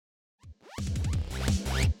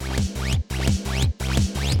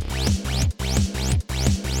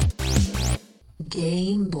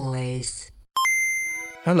Game Boys.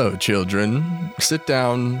 Hello, children. Sit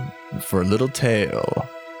down for a little tale.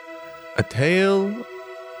 A tale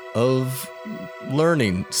of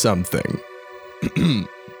learning something.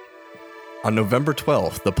 On November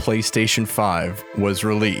 12th, the PlayStation 5 was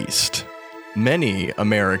released. Many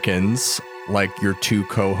Americans, like your two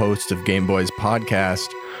co-hosts of Game Boys podcast,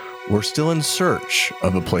 were still in search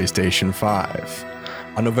of a PlayStation 5.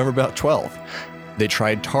 On November 12th, they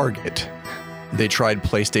tried Target, they tried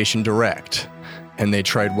PlayStation Direct, and they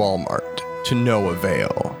tried Walmart, to no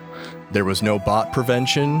avail. There was no bot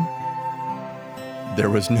prevention. There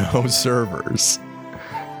was no servers.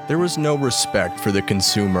 There was no respect for the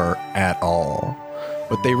consumer at all.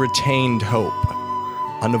 But they retained hope.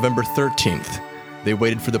 On November 13th, they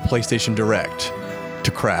waited for the PlayStation Direct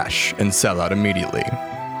to crash and sell out immediately.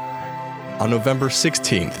 On November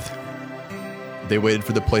 16th, they waited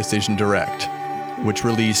for the PlayStation Direct, which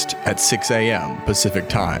released at 6 a.m. Pacific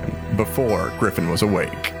time, before Griffin was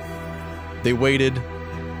awake. They waited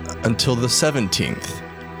until the 17th,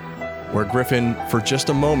 where Griffin, for just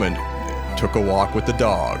a moment, took a walk with the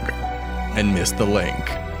dog and missed the link.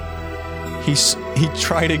 He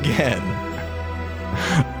tried again.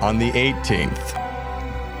 On the 18th,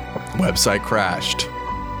 website crashed.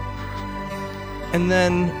 And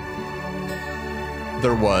then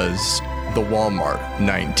there was the Walmart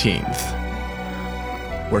 19th,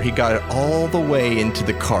 where he got it all the way into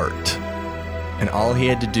the cart, and all he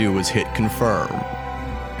had to do was hit confirm,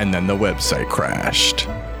 and then the website crashed.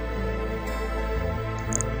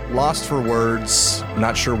 Lost for words,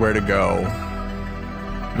 not sure where to go,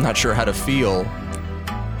 not sure how to feel,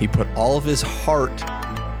 he put all of his heart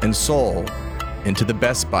and soul into the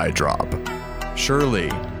Best Buy drop. Surely,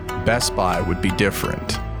 Best Buy would be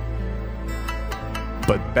different.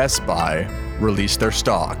 But Best Buy released their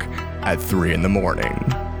stock at 3 in the morning.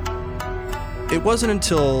 It wasn't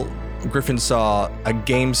until Griffin saw a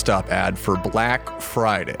GameStop ad for Black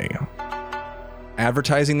Friday,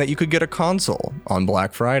 advertising that you could get a console on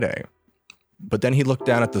Black Friday. But then he looked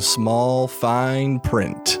down at the small, fine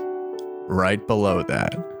print right below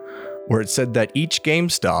that, where it said that each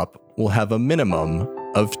GameStop will have a minimum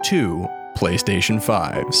of 2 PlayStation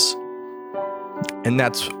 5s. And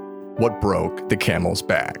that's what broke the camel's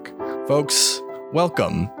back. Folks,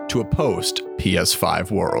 welcome to a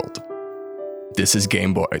post-PS5 world. This is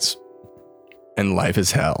Game Boys, and life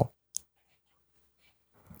is hell.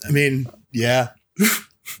 I mean, yeah.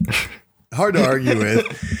 Hard to argue with.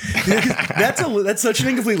 That's such an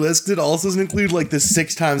incomplete list. It also doesn't include like the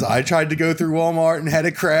 6 times I tried to go through Walmart and had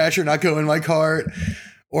it crash or not go in my cart,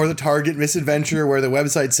 or the Target misadventure where the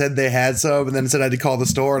website said they had some and then it said I had to call the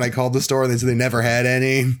store, and I called the store and they said they never had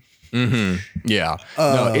any. Mm-hmm. Yeah.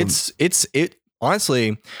 No, it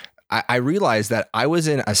honestly, I realized that I was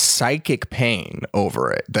in a psychic pain over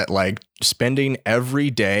it, that like spending every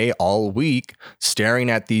day all week staring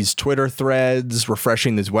at these Twitter threads,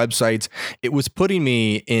 refreshing these websites, it was putting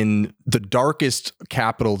me in the darkest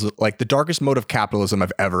the darkest mode of capitalism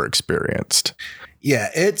I've ever experienced. Yeah,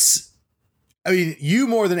 I mean, you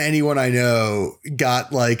more than anyone I know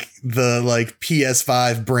got like the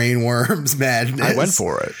PS5 brainworms madness. I went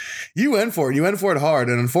for it. You went for it hard,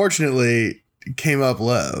 and unfortunately came up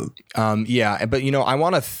low. Yeah, but I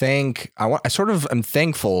want to thank. I sort of am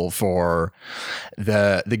thankful for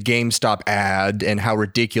the GameStop ad and how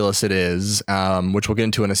ridiculous it is, which we'll get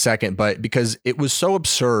into in a second. But because it was so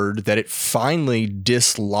absurd that it finally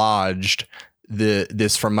dislodged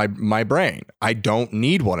this from my brain. I don't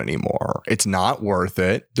need one anymore. It's not worth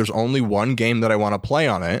it. There's only one game that I want to play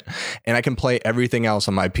on it, and I can play everything else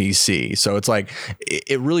on my PC. So it's like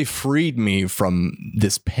it really freed me from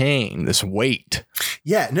this pain, this weight.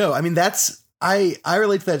 Yeah, no, I mean I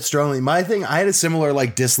relate to that strongly. My thing, I had a similar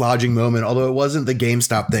like dislodging moment, although it wasn't the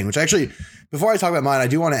GameStop thing, which actually, before I talk about mine, I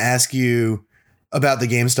do want to ask you about the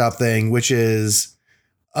GameStop thing, which is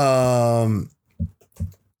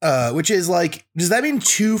like, does that mean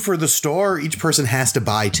 2 for the store, or each person has to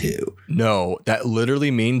buy 2? No, that literally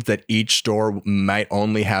means that each store might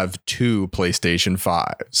only have 2 PlayStation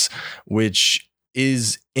 5s, which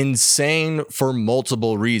is insane for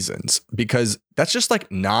multiple reasons, because that's just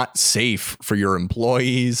like not safe for your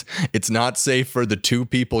employees. It's not safe for the 2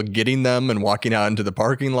 people getting them and walking out into the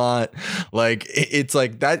parking lot. Like it's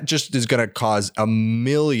like that just is going to cause a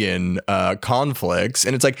million conflicts.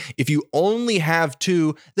 And it's like, if you only have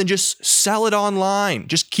 2, then just sell it online.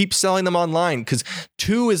 Just keep selling them online, because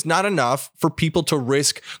 2 is not enough for people to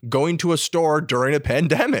risk going to a store during a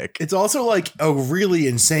pandemic. It's also like a really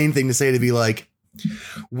insane thing to say, to be like,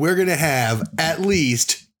 we're going to have at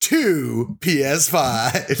least 2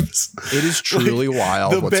 PS5s. It is truly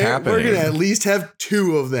wild what's happening. We're going to at least have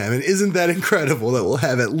 2 of them. And isn't that incredible that we'll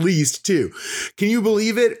have at least 2? Can you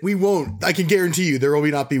believe it? We won't. I can guarantee you there will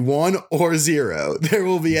not be 1 or 0. There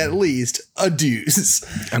will be at least a deuce.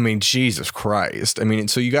 I mean, Jesus Christ. I mean,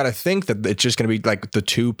 so you got to think that it's just going to be like the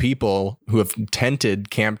 2 people who have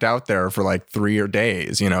camped out there for like 3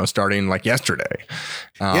 days, you know, starting like yesterday.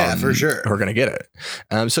 Yeah, for sure. Who are going to get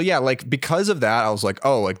it. So yeah, like because of that, I was like,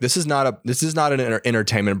 oh, like this is not an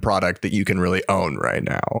entertainment product that you can really own right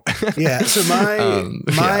now. Yeah. So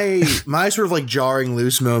my sort of like jarring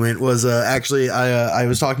loose moment was actually I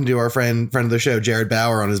was talking to our friend of the show, Jared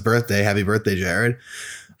Bauer, on his birthday. Happy birthday, Jared.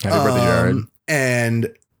 Happy birthday, Jared.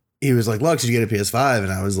 And he was like, "Look, did you get a PS5?"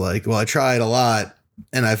 And I was like, "Well, I tried a lot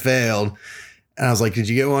and I failed." And I was like, "Did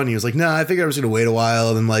you get one?" He was like, "No, I figured I was going to wait a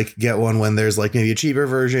while and like get one when there's like maybe a cheaper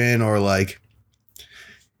version or like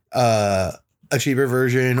a cheaper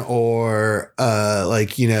version or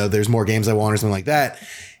like, you know, there's more games I want or something like that."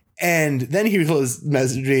 And then he was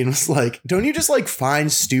messaging me and was like, "Don't you just like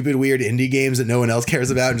find stupid, weird indie games that no one else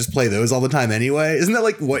cares about and just play those all the time anyway? Isn't that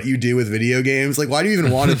like what you do with video games? Like, why do you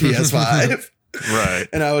even want a PS5? Right.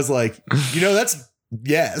 And I was like, you know,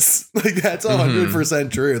 yes, like that's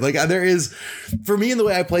 100% true. Like there is, for me, in the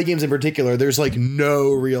way I play games in particular, there's like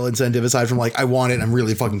no real incentive aside from like, I want it and I'm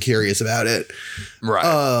really fucking curious about it.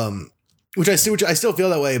 Right. Which I still feel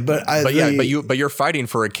that way, but you're fighting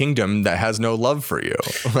for a kingdom that has no love for you.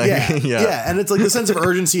 Like, yeah, and it's like the sense of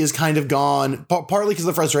urgency is kind of gone, partly because of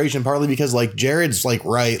the frustration, partly because like Jared's like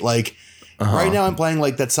right, like right now I'm playing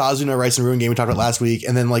like that Sazuna Rice and Ruin game we talked about last week,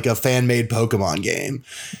 and then like a fan made Pokemon game,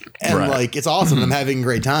 and like it's awesome. I'm having a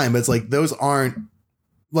great time, but it's like those aren't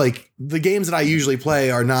like the games that I usually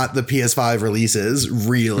play are not the PS5 releases,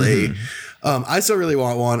 really. I still really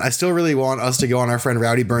want one. I still really want us to go on our friend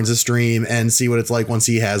Rowdy Burns' stream and see what it's like once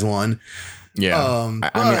he has one. Yeah.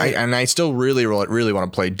 I still really want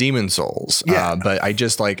to play Demon Souls. Yeah. But I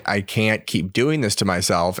just like, I can't keep doing this to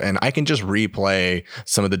myself, and I can just replay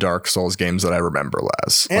some of the Dark Souls games that I remember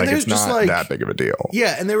less. And like it's not like, that big of a deal.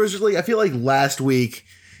 Yeah. And there was just like, I feel like last week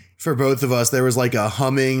for both of us, there was like a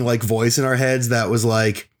humming like voice in our heads that was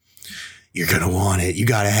like, "You're going to want it. You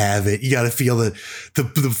got to have it. You got to feel the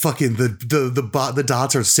fucking, the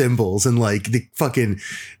dots are symbols and like the fucking,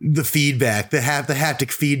 the feedback, the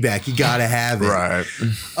haptic feedback. You got to have it." Right.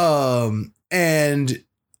 And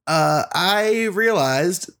I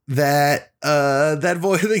realized that, that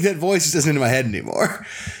voice just isn't in my head anymore.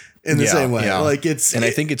 In the same way, like I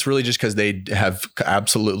think it's really just because they have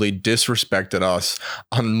absolutely disrespected us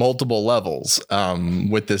on multiple levels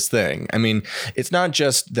with this thing. I mean, it's not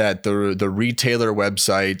just that the retailer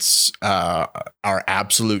websites are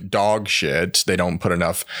absolute dog shit. They don't put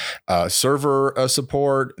enough server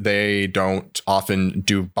support. They don't often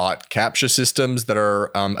do bot captcha systems that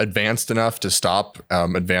are advanced enough to stop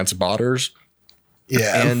advanced botters.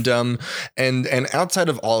 Yeah. And outside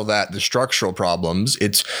of all of that, the structural problems,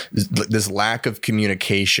 it's this lack of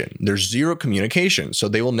communication. There's zero communication. So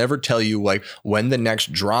they will never tell you like when the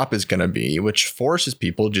next drop is going to be, which forces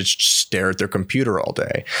people to just stare at their computer all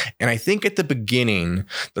day. And I think at the beginning,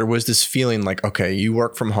 there was this feeling like, okay, you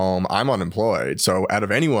work from home, I'm unemployed. So out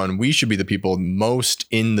of anyone, we should be the people most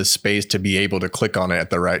in the space to be able to click on it at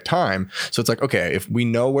the right time. So it's like, okay, if we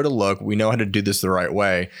know where to look, we know how to do this the right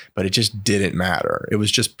way, but it just didn't matter. It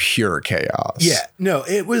was just pure chaos. Yeah, no,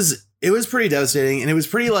 it was pretty devastating. And it was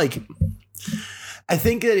pretty like, I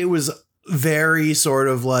think that it was very sort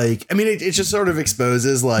of like, I mean, it just sort of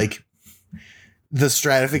exposes like the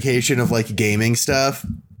stratification of like gaming stuff.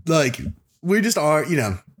 Like we just are, you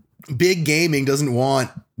know, big gaming doesn't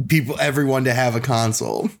want everyone to have a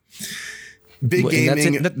console. Big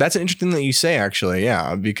gaming. That's an interesting thing that you say, actually.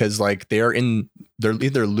 Yeah, because like they're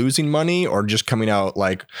either losing money or just coming out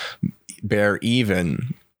like bare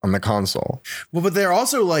even on the console. Well, but they're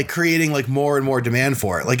also like creating like more and more demand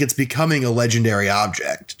for it. Like it's becoming a legendary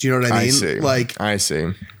object. Do you know what I mean? I see.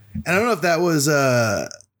 And I don't know if that was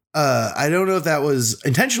I don't know if that was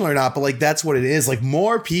intentional or not, but like that's what it is. Like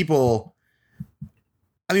more people.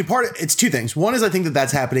 I mean, it's two things. One is I think that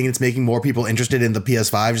that's happening and it's making more people interested in the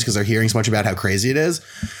PS5 just because they're hearing so much about how crazy it is.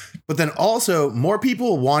 But then also more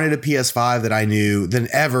people wanted a PS5 that I knew than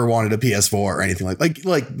ever wanted a PS4 or anything like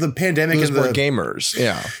the pandemic and the gamers.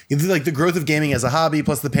 Yeah. Like the growth of gaming as a hobby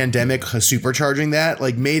plus the pandemic supercharging that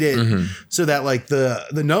like made it so that like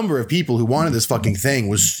the number of people who wanted this fucking thing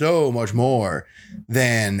was so much more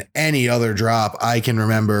than any other drop I can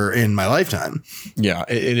remember in my lifetime. Yeah,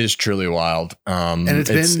 it is truly wild. And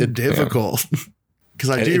it's been difficult.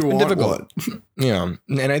 because I It's do been want difficult. one. Yeah.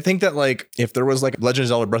 And I think that like if there was like Legend of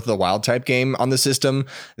Zelda Breath of the Wild type game on the system,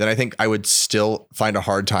 then I think I would still find a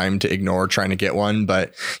hard time to ignore trying to get one.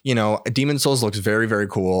 But, you know, Demon Souls looks very, very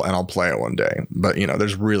cool and I'll play it one day. But, you know,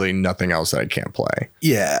 there's really nothing else that I can't play.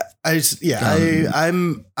 Yeah. If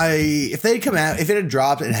they had come out, if it had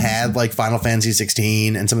dropped and had like Final Fantasy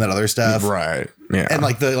 16 and some of that other stuff. Right. Yeah. And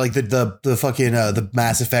like the fucking the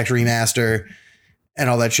Mass Effect remaster and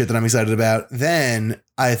all that shit that I'm excited about, then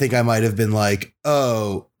I think I might have been like,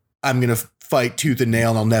 oh, I'm going to fight tooth and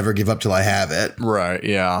nail and I'll never give up till I have it. Right.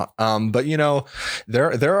 Yeah. But, you know,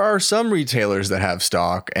 there are some retailers that have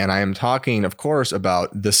stock, and I am talking, of course, about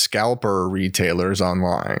the scalper retailers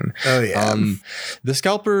online. Oh, yeah. The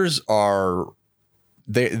scalpers are.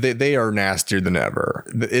 They are nastier than ever.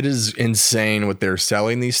 It is insane what they're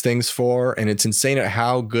selling these things for. And it's insane at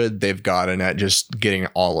how good they've gotten at just getting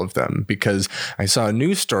all of them. Because I saw a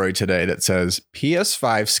news story today that says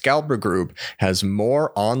PS5 Scalper Group has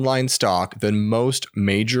more online stock than most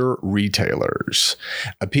major retailers.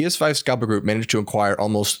 A PS5 Scalper Group managed to acquire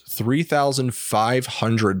almost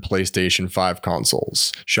 3,500 PlayStation 5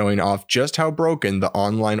 consoles, showing off just how broken the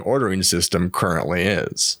online ordering system currently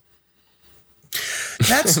is.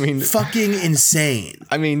 That's fucking insane.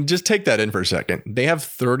 I mean, just take that in for a second. They have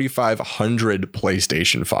 3,500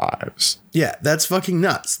 PlayStation 5s. Yeah, that's fucking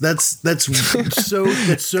nuts. That's so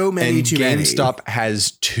many and too many. GameStop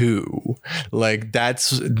has 2. Like,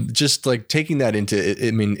 that's just like taking that into.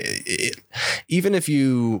 I mean, even if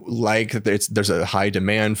you like that, there's a high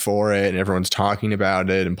demand for it, and everyone's talking about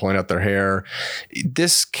it and pulling out their hair.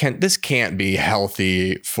 This can't be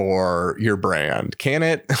healthy for your brand, can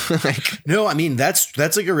it? Like, no, I mean that's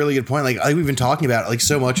like a really good point. Like we've been talking about, like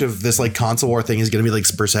so much of this like console war thing is going to be like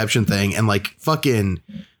perception thing, and like fucking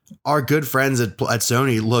our good friends at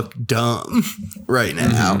Sony look dumb right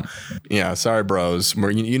now. Mm-hmm. Yeah, sorry, bros.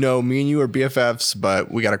 You know, me and you are BFFs,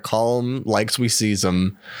 but we got to call them like we sees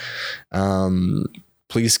them.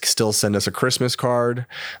 Please still send us a Christmas card,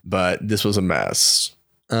 but this was a mess.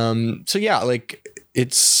 So yeah, like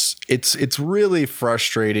it's really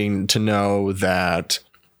frustrating to know that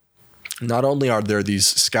not only are there these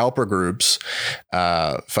scalper groups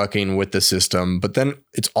fucking with the system, but then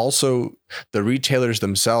it's also the retailers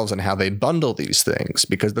themselves and how they bundle these things,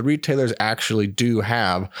 because the retailers actually do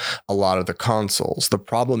have a lot of the consoles. The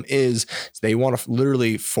problem is they want to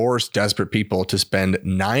literally force desperate people to spend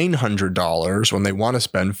 $900 when they want to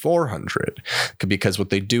spend $400, because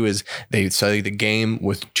what they do is they sell you the game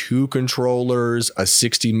with 2 controllers, a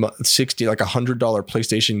 $60 like $100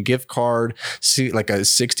 PlayStation gift card, like a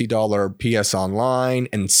 $60 PS Online,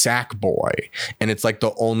 and Sackboy, and it's like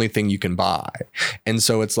the only thing you can buy. And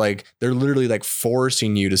so it's like they're literally like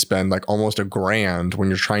forcing you to spend like almost $1,000 when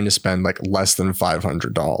you're trying to spend like less than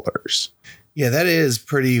 $500. Yeah, that is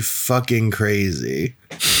pretty fucking crazy.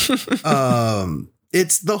 It's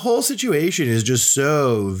the whole situation is just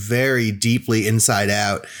so very deeply inside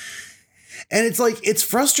out. And it's like, it's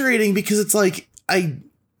frustrating because it's like,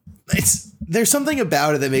 there's something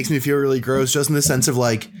about it that makes me feel really gross, just in the sense of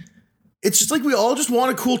like, it's just like we all just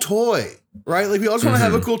want a cool toy, right? Like we all just want to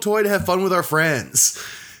have a cool toy to have fun with our friends.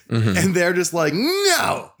 And they're just like,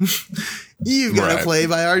 no, you've got to play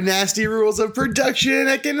by our nasty rules of production and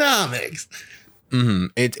economics.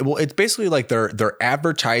 It's basically like they're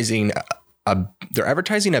advertising a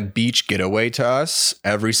beach getaway to us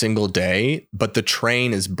every single day, but the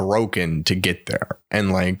train is broken to get there,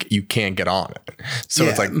 and like you can't get on it. So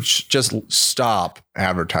it's like just stop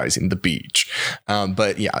advertising the beach.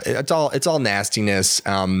 But yeah, it's all nastiness.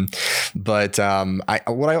 Last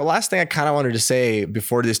thing I kind of wanted to say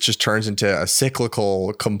before this just turns into a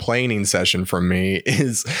cyclical complaining session from me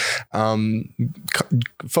is,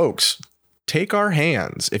 folks, take our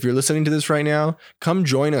hands. If you're listening to this right now, come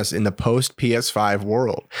join us in the post PS5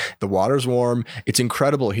 world. The water's warm. It's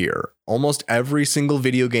incredible here. Almost every single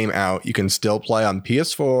video game out, you can still play on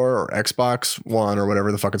PS4 or Xbox One or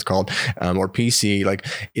whatever the fuck it's called, or PC. Like,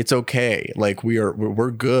 it's okay. Like,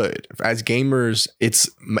 we're good as gamers.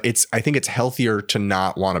 I think it's healthier to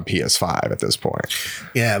not want a PS5 at this point.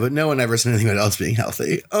 Yeah, but no one ever said anything about us being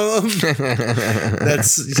healthy.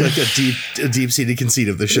 That's like a deep seated conceit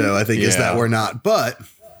of the show, I think, is that we're not. But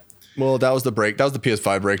well, that was the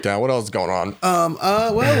PS5 breakdown. What else is going on?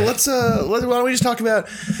 Well, why don't we just talk about,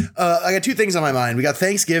 I got 2 things on my mind. We got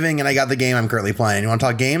Thanksgiving and I got the game I'm currently playing. You want to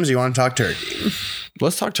talk games or you want to talk turkey?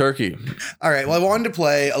 Let's talk turkey. All right. Well, I wanted to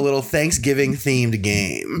play a little Thanksgiving themed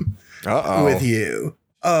game with you.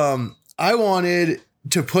 I wanted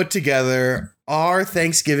to put together our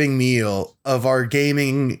Thanksgiving meal of our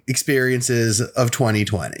gaming experiences of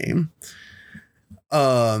 2020.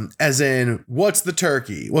 As in, what's the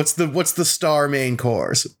turkey? What's the star main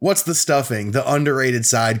course? What's the stuffing? The underrated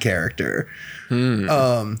side character.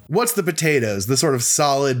 What's the potatoes? The sort of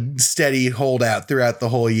solid, steady holdout throughout the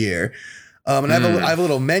whole year. And I have a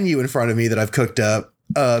little menu in front of me that I've cooked up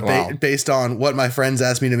based on what my friends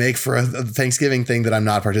asked me to make for a Thanksgiving thing that I'm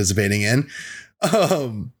not participating in.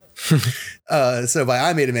 So by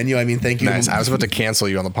I made a menu, I mean, thank you. Nice. I was about to cancel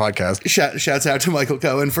you on the podcast. Shouts out to Michael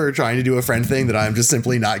Cohen for trying to do a friend thing that I'm just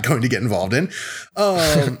simply not going to get involved in.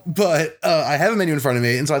 But I have a menu in front of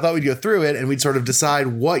me. And so I thought we'd go through it and we'd sort of decide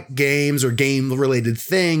what games or game related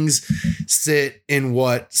things sit in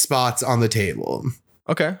what spots on the table.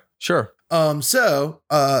 Okay, sure. So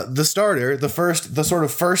the starter, the sort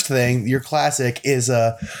of first thing, your classic is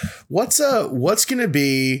what's going to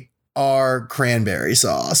be our cranberry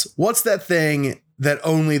sauce? What's that thing that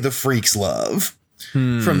only the freaks love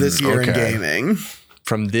from this year in gaming?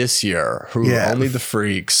 From this year, only the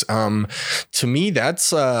freaks. To me,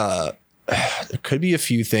 that's there could be a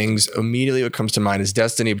few things. Immediately, what comes to mind is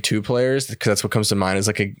Destiny 2 players, because that's what comes to mind is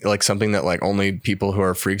like something that like only people who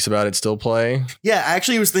are freaks about it still play. Yeah, I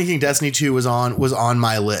actually was thinking Destiny 2 was on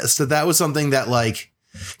my list. That was something that like,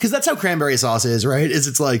 because that's how cranberry sauce is, right?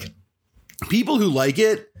 It's like people who like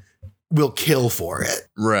it will kill for it.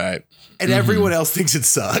 Right. And everyone else thinks it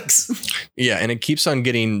sucks. Yeah. And it keeps on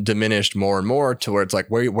getting diminished more and more to where it's like,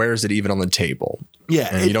 where is it even on the table? Yeah.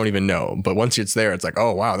 And you don't even know. But once it's there, it's like,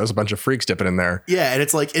 oh, wow, there's a bunch of freaks dipping in there. Yeah. And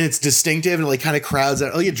it's like, and it's distinctive and it like kind of crowds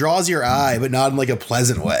out. Like it draws your eye, but not in like a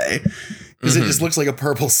pleasant way. Because it just looks like a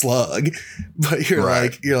purple slug. But you're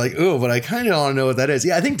like, oh, but I kind of want to know what that is.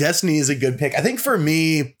 Yeah. I think Destiny is a good pick. I think for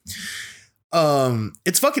me,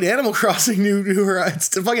 it's fucking Animal Crossing it's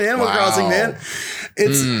fucking Animal Crossing, man.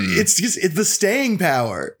 It's just the staying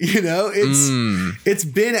power, you know. It's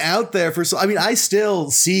been out there for I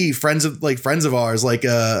still see friends of ours like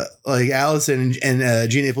Allison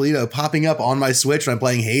and Gina Polito popping up on my Switch when I'm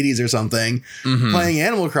playing Hades or something, playing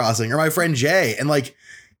Animal Crossing, or my friend Jay, and like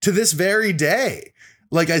to this very day,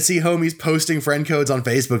 like I see homies posting friend codes on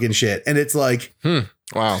Facebook and shit, and it's like,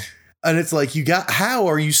 wow. And it's like, how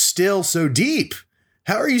are you still so deep?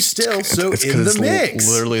 How are you still in the mix?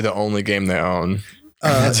 Literally the only game they own.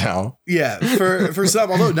 That's how. Yeah, for some,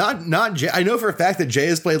 although not Jay. I know for a fact that Jay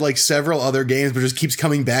has played like several other games, but just keeps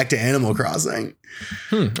coming back to Animal Crossing.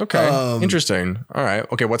 Okay. Interesting. All right.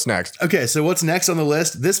 Okay. What's next? Okay. So what's next on the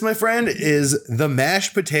list? This, my friend, is the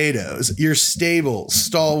mashed potatoes. Your stable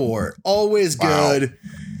stalwart. Always good.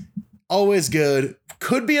 Always good.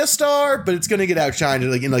 Could be a star, but it's going to get outshined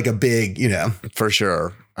in a big, For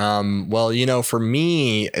sure. Well, for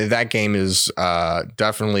me, that game is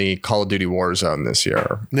definitely Call of Duty Warzone this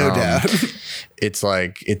year. No doubt. It's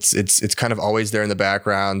like it's kind of always there in the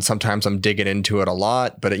background. Sometimes I'm digging into it a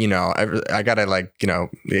lot, but I gotta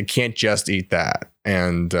I can't just eat that.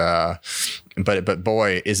 And but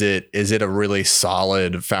boy, is it a really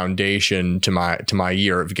solid foundation to my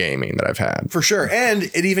year of gaming that I've had. For sure. And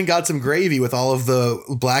it even got some gravy with all of the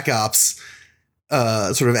Black Ops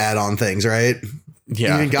sort of add-on things, right?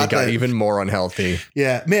 Yeah, it got even more unhealthy.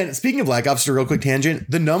 Yeah, man, speaking of Black Ops, just a real quick tangent,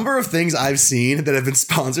 the number of things I've seen that have been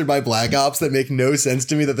sponsored by Black Ops that make no sense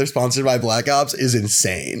to me that they're sponsored by Black Ops is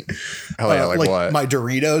insane. Hell yeah, like what? My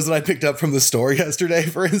Doritos that I picked up from the store yesterday,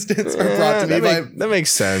 for instance, are brought to me by... That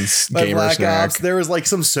makes sense. By Gamer Black snack. Ops. There was like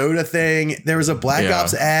some soda thing. There was a Black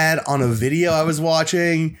Ops ad on a video I was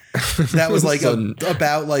watching that was like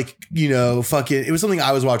about like, fucking... It was something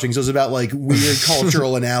I was watching, so it was about like weird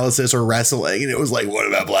cultural analysis or wrestling, and it was like, what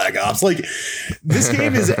about Black Ops? Like, this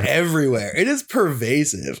game is everywhere. It is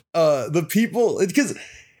pervasive. The people, because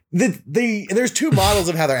there's two models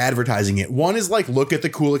of how they're advertising it. One is like, look at the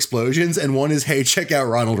cool explosions, and one is, hey, check out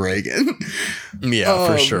Ronald Reagan. Yeah,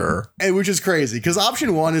 for sure. And which is crazy because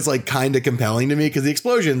option one is like kind of compelling to me because the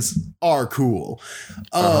explosions are cool.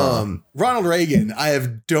 Ronald Reagan,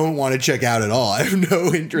 don't want to check out at all. I have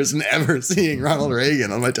no interest in ever seeing Ronald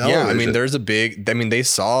Reagan on my television. Yeah, I mean, they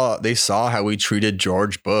saw how we treated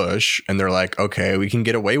George Bush, and they're like, okay, we can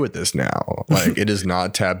get away with this now. Like, it is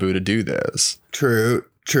not taboo to do this. True.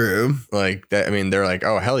 Like that. I mean, they're like,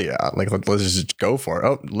 oh, hell yeah. Like, let's just go for it.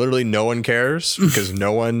 Oh, literally no one cares because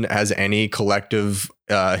no one has any collective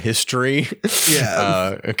history.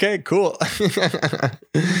 Yeah. Okay, cool.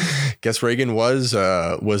 Guess Reagan was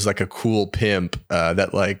like a cool pimp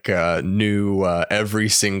that like knew every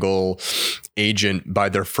single agent by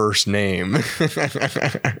their first name.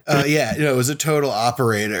 Yeah. It was a total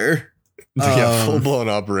operator. Yeah, full blown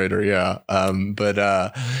operator. Yeah.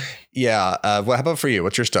 How about for you?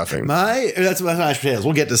 What's your stuffing? That's mashed potatoes.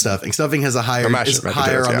 We'll get to stuffing. Stuffing has a higher on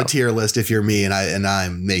the tier list if you're me and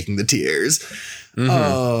I'm making the tiers.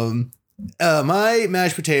 My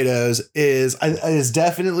mashed potatoes is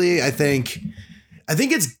definitely, I think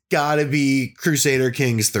it's gotta be Crusader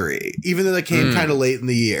Kings 3, even though that came kind of late in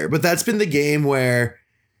the year. But that's been the game where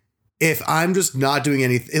if I'm just not doing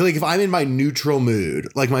anything, like if I'm in my neutral mood,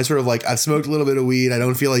 like my sort of like I've smoked a little bit of weed, I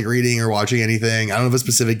don't feel like reading or watching anything, I don't have a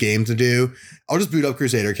specific game to do, I'll just boot up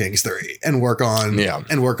Crusader Kings 3 and work on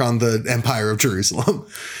the Empire of Jerusalem.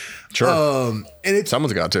 Sure. And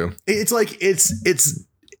someone's got to. It's like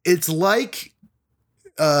it's like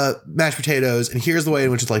mashed potatoes, and here's the way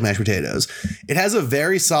in which it's like mashed potatoes. It has a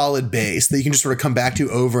very solid base that you can just sort of come back to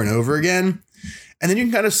over and over again. And then you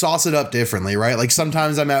can kind of sauce it up differently, right? Like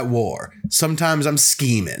sometimes I'm at war. Sometimes I'm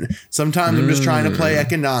scheming. Sometimes I'm just trying to play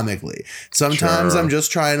economically. Sometimes I'm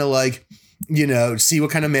just trying to like, see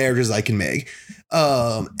what kind of marriages I can make.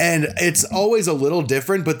 And it's always a little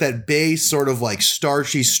different, but that base sort of like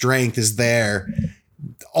starchy strength is there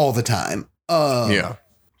all the time. And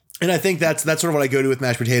I think that's sort of what I go to with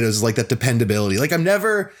mashed potatoes is like that dependability. Like I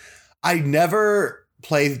never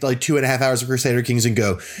play like 2.5 hours of Crusader Kings and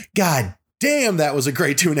go, God damn, that was a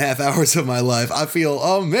great 2.5 hours of my life. I feel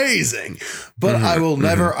amazing. But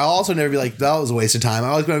I'll also never be like, that was a waste of time. I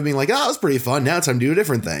always going to be like, oh, that was pretty fun. Now it's time to do a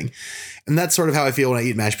different thing. And that's sort of how I feel when I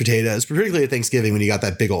eat mashed potatoes, particularly at Thanksgiving when you got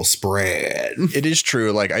that big old spread. It is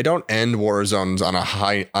true. Like I don't end war zones on a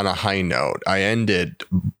high note. I end it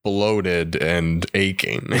bloated and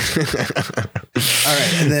aching. All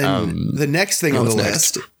right. And then the next thing on the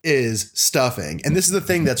list is stuffing. And this is the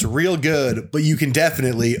thing that's real good, but you can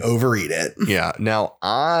definitely overeat it. Yeah. Now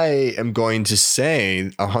I am going to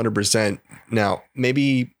say 100%. Now,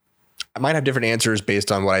 maybe I might have different answers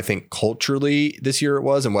based on what I think culturally this year it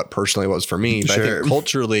was and what personally it was for me. But I think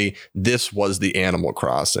culturally, this was the Animal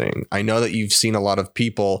Crossing. I know that you've seen a lot of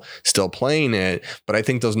people still playing it, but I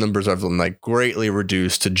think those numbers have been like greatly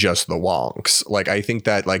reduced to just the wonks. Like I think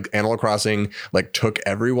that like Animal Crossing like took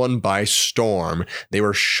everyone by storm. They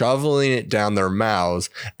were shoveling it down their mouths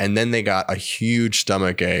and then they got a huge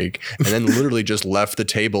stomach ache and then literally just left the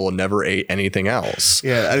table and never ate anything else.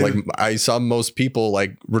 Yeah. I saw most people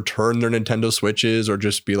like return their Nintendo Switches or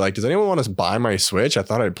just be like, does anyone want to buy my Switch? I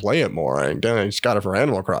thought I'd play it more. I just got it for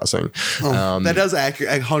Animal Crossing. That does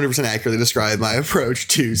 100% accurately describe my approach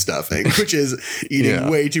to stuffing, which is eating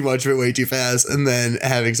way too much of it way too fast and then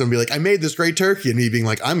having someone be like, I made this great turkey, and me being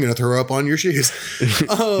like, I'm going to throw up on your shoes.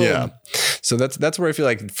 So that's where I feel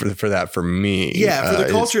like for that for me. Yeah, for the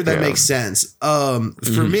culture that makes sense.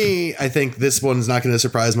 For me, I think this one's not going to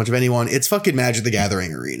surprise much of anyone. It's fucking Magic the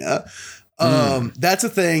Gathering Arena. That's a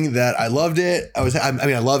thing that I loved it.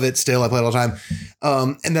 I love it still. I play it all the time.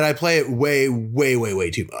 And then I play it way, way, way, way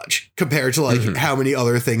too much compared to like how many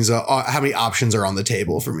other things how many options are on the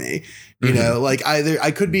table for me. You know, like I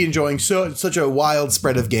could be enjoying such a wild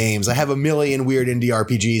spread of games. I have a million weird indie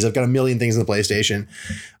RPGs. I've got a million things on the PlayStation.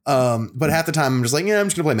 But half the time I'm just like, I'm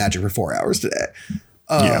just gonna play Magic for 4 hours today.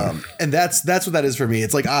 And that's what that is for me.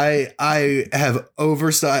 It's like I have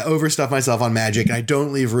overstuffed myself on Magic, and I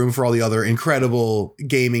don't leave room for all the other incredible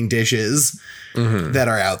gaming dishes that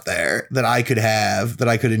are out there that I could have, that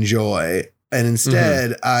I could enjoy. And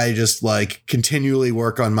instead, I just like continually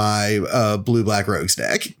work on my blue-black rogues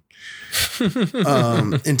deck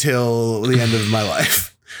until the end of my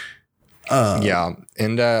life.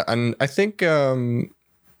 And I think.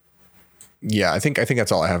 I think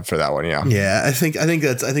that's all I have for that one. Yeah. I think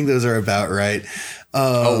those are about right.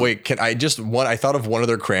 I thought of one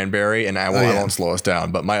other cranberry, and I won't slow us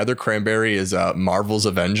down, but my other cranberry is Marvel's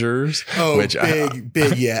Avengers.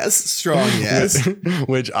 Big yes, strong yes.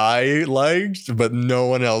 Which I liked, but no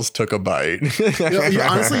one else took a bite.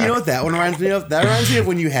 Honestly, you know what that one reminds me of? That reminds me of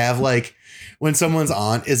when you have like when someone's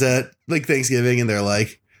aunt is at like Thanksgiving and they're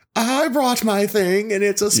like, I brought my thing and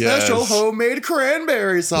it's a special homemade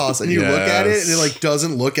cranberry sauce. And you look at it and it like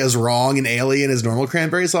doesn't look as wrong and alien as normal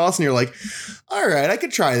cranberry sauce. And you're like, all right, I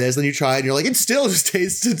could try this. Then you try it and you're like, it still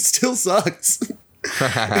sucks.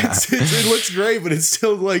 It looks great, but it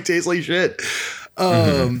still like tastes like shit.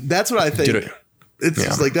 That's what I think. It's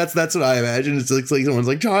just like that's what I imagine. It's like someone's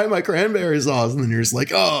like, try my cranberry sauce, and then you're just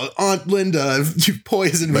like, oh, Aunt Linda, you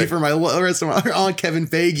poisoned me for my rest of my Aunt Kevin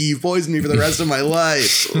Feige, you poisoned me for the rest of my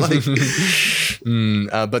life. Like,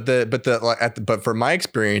 but for my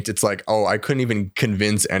experience, it's like, oh, I couldn't even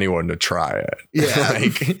convince anyone to try it. Yeah,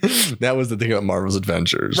 like that was the thing about Marvel's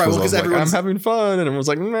Adventures. Right, because everyone's I'm having fun, and everyone's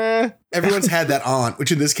like, meh. Everyone's had that aunt,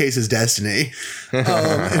 which in this case is Destiny,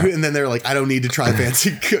 and then they're like, I don't need to try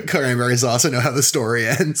fancy cranberry sauce. I know how this story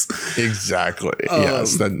ends. Exactly.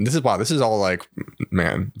 Yes. This is all like,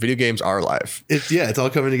 man, video games are life. It's all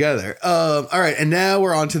coming together. All right, and now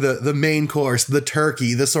we're on to the main course, the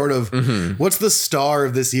turkey, the sort of what's the star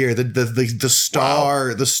of this year? The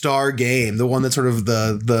star game, the one that's sort of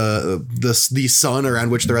the sun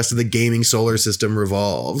around which the rest of the gaming solar system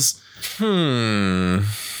revolves.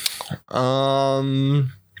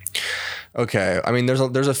 Okay. I mean,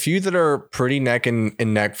 there's a few that are pretty neck and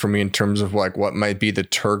neck for me in terms of like what might be the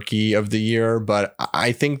turkey of the year, but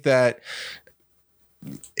I think that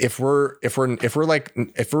if we're removing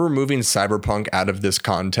Cyberpunk out of this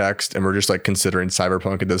context and we're just like considering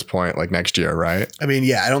Cyberpunk at this point, like next year, right? I mean,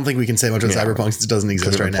 yeah, I don't think we can say much on Cyberpunk since it doesn't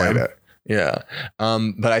exist right now. Yeah.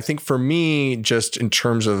 But I think for me, just in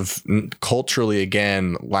terms of culturally,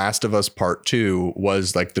 again, Last of Us Part 2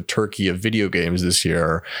 was like the turkey of video games this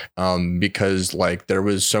year, because like there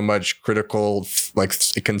was so much critical like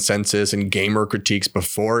consensus and gamer critiques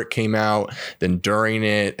before it came out, then during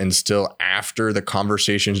it, and still after. The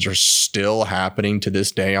conversations are still happening to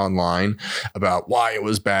this day online about why it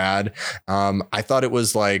was bad. I thought it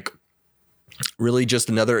was like really just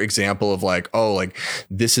another example of like, oh, like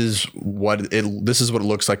this is what it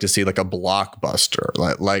looks like to see like a blockbuster,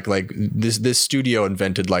 like this studio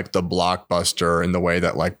invented like the blockbuster in the way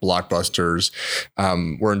that like blockbusters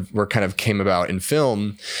were kind of came about in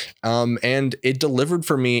film, and it delivered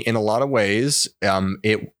for me in a lot of ways.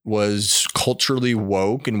 It was culturally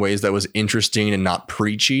woke in ways that was interesting and not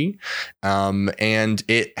preachy, and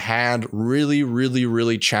it had really, really,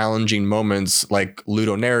 really challenging moments, like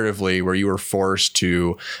ludonarratively, where you were forced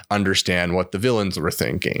to understand what the villains were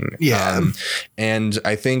thinking. And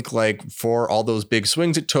I think like for all those big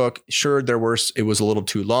swings it took, sure, it was a little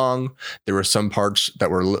too long. There were some parts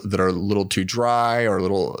that are a little too dry or a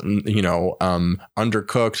little,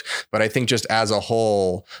 undercooked. But I think just as a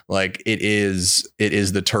whole, like it is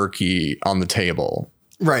the turkey on the table.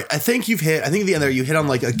 Right. I think at the end there, you hit on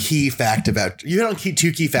like two key facts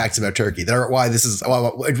about turkey that are why I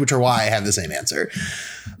have the same answer.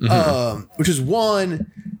 Which is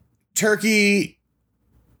one, turkey.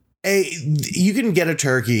 You can get a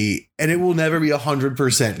turkey and it will never be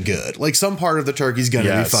 100% good. Like some part of the turkey is going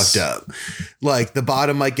to be fucked up. Like the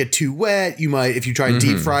bottom might get too wet. You might, if you try and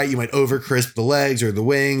deep fry it, you might over crisp the legs or the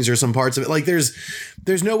wings or some parts of it. Like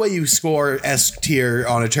there's no way you score S tier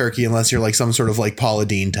on a turkey unless you're like some sort of like Paula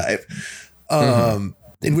Deen type.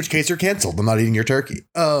 In which case you're canceled. I'm not eating your turkey.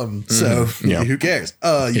 So who cares?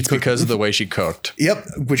 It's because of the way she cooked. Yep.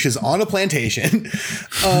 Which is on a plantation.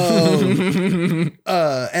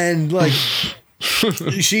 And like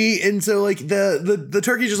so like the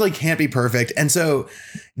turkey just like can't be perfect. And so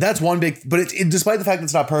that's one big, but despite the fact that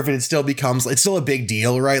it's not perfect, it's still a big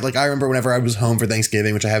deal, right? Like I remember whenever I was home for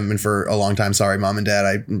Thanksgiving, which I haven't been for a long time. Sorry, Mom and Dad.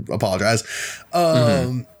 I apologize.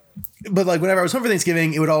 But like whenever I was home for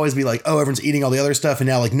Thanksgiving, it would always be like, oh, everyone's eating all the other stuff. And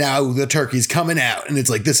now the turkey's coming out. And it's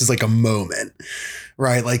like, this is like a moment,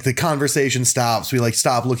 right? Like the conversation stops. We like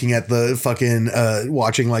stop looking at the fucking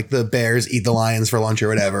watching like the bears eat the lions for lunch or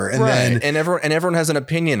whatever. And then everyone has an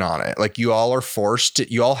opinion on it. Like you all are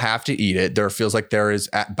you all have to eat it. There feels like there is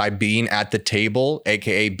by being at the table,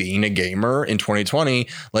 AKA being a gamer in 2020,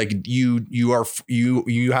 like you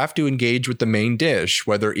have to engage with the main dish,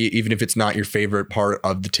 whether even if it's not your favorite part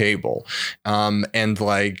of the table. And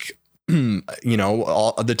like,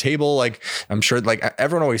 the table, like I'm sure like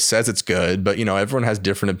everyone always says it's good, but everyone has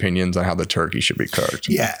different opinions on how the turkey should be cooked.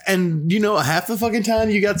 Yeah. And half the fucking time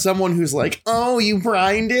you got someone who's like, oh, you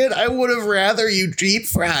brined it? I would have rather you deep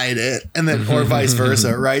fried it. And then or vice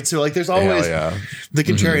versa. Right. So like there's always the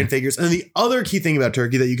contrarian figures. And the other key thing about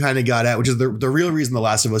turkey that you kind of got at, which is the real reason The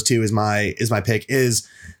Last of Us 2 is my pick, is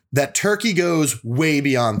that turkey goes way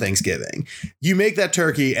beyond Thanksgiving. You make that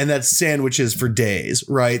turkey and that's sandwiches for days,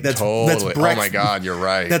 right? That's oh my God, you're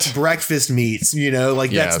right. That's breakfast meats,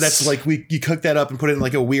 like that's like you cook that up and put it in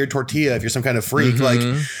like a weird tortilla if you're some kind of freak. Like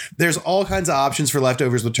there's all kinds of options for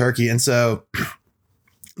leftovers with turkey. And so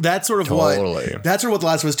that's sort of what The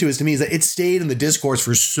Last of Us 2 is to me, is that it stayed in the discourse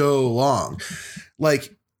for so long.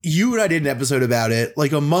 Like you and I did an episode about it,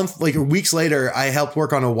 like weeks later, I helped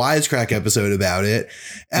work on a Wisecrack episode about it.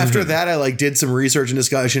 After that, I like did some research and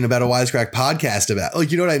discussion about a Wisecrack podcast about,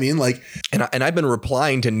 like, you know what I mean? Like, and I've been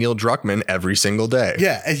replying to Neil Druckmann every single day.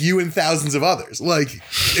 Yeah. And you and thousands of others. Like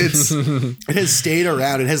it has stayed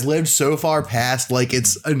around. It has lived so far past like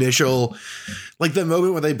its initial, like the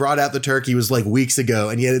moment when they brought out the turkey was like weeks ago.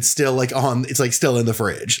 And yet it's still like it's like still in the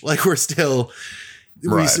fridge. Like we're still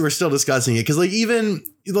discussing it. Cause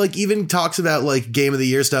even talks about like game of the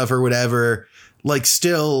year stuff or whatever, like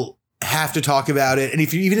still have to talk about it. And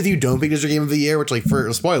even if you don't pick as your game of the year, which like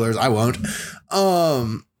for spoilers, I won't.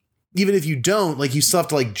 Even if you don't, like you still have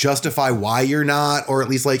to like justify why you're not, or at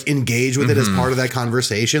least like engage with it as part of that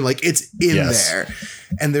conversation. Like it's in there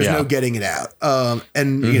and there's no getting it out.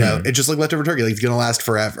 And you know, it's just like leftover turkey, like it's going to last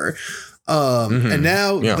forever. And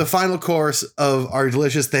now the final course of our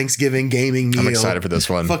delicious Thanksgiving gaming meal. I'm excited for this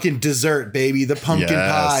one. Fucking dessert, baby. The pumpkin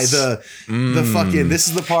pie, the fucking, this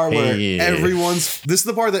is the part where this is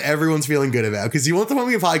the part that everyone's feeling good about. Cause you want the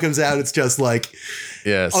pumpkin pie comes out, it's just like,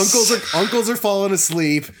 uncles are falling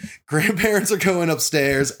asleep, grandparents are going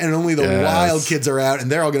upstairs, and only the wild kids are out, and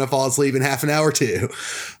they're all going to fall asleep in half an hour too.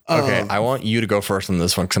 Okay, I want you to go first on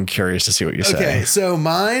this one because I'm curious to see what you say. Okay, so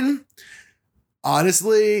mine,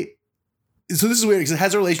 honestly, so this is weird because it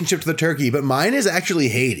has a relationship to the turkey, but mine is actually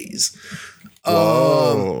Hades.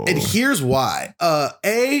 And here's why.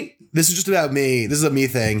 This is just about me. This is a me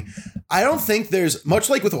thing. I don't think there's, much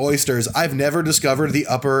like with oysters, I've never discovered the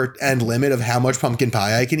upper end limit of how much pumpkin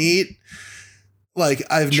pie I can eat. Like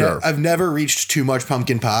I've never reached too much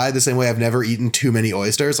pumpkin pie the same way I've never eaten too many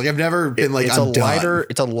oysters. Like I've never been like,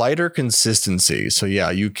 it's a lighter consistency. So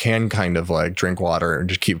yeah, you can kind of like drink water and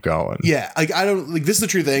just keep going. Yeah. Like I don't like, this is the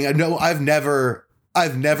true thing. I know I've never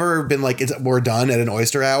been like, we're done at an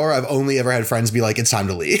oyster hour. I've only ever had friends be like, it's time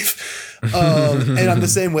to leave. And I'm the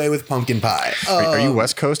same way with pumpkin pie. Are you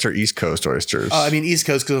West Coast or East Coast oysters? I mean, East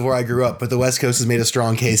Coast because of where I grew up, but the West Coast has made a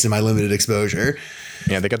strong case in my limited exposure.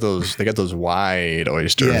 Yeah, they got those wide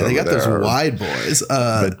oysters. Yeah, they got those wide boys.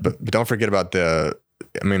 But don't forget about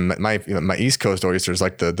my East Coast oysters,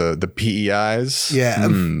 like the PEIs. Yeah.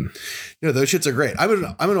 You know, those shits are great.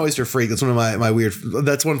 I'm an oyster freak. That's one of my weird.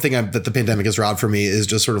 That's one thing that the pandemic has robbed from me is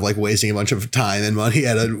just sort of like wasting a bunch of time and money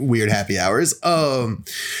at a weird happy hours.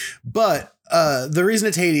 But the reason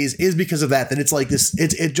it's Hades is because of that it's like this.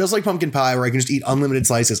 It's just like pumpkin pie where I can just eat unlimited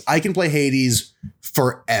slices. I can play Hades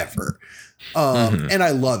forever. And I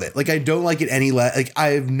love it. Like I don't like it any less. Like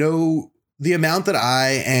the amount that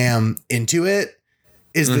I am into it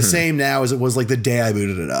is the same now as it was like the day I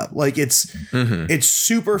booted it up. Like it's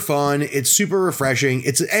super fun. It's super refreshing.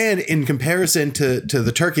 And in comparison to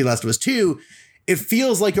the Turkey Last of Us 2, it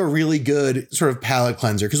feels like a really good sort of palate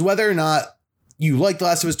cleanser. Cause whether or not you like The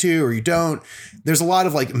Last of Us 2 or you don't, there's a lot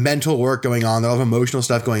of like mental work going on. There's a lot of emotional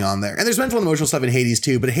stuff going on there. And there's mental and emotional stuff in Hades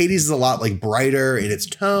too, but Hades is a lot like brighter in its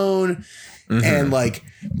tone. And like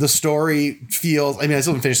the story feels, I mean, I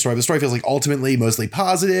still haven't finished the story, but the story feels like ultimately mostly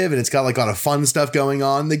positive and it's got like a lot of fun stuff going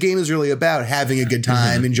on. The game is really about having a good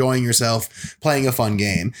time, enjoying yourself, playing a fun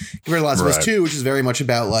game. Compared to Last of Us 2, which is very much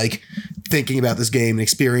about like thinking about this game and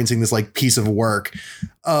experiencing this like piece of work.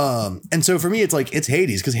 And so for me, it's like, it's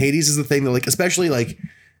Hades because Hades is the thing that like, especially like,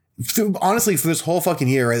 honestly, for this whole fucking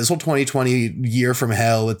year, right? This whole 2020 year from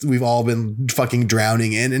hell, we've all been fucking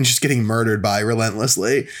drowning in and just getting murdered by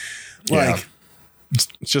relentlessly. Like it's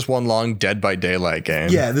just one long Dead by Daylight game.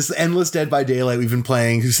 Yeah, this endless Dead by Daylight we've been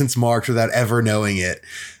playing since March without ever knowing it.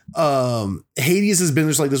 Hades has been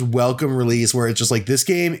just like this welcome release where it's just like this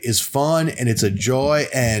game is fun and it's a joy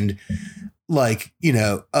and like, you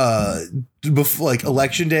know, before like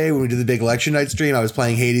election day when we did the big election night stream, I was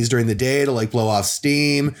playing Hades during the day to like blow off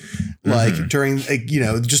steam. Like during, you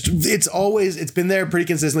know, just it's been there pretty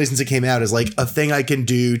consistently since it came out as like a thing I can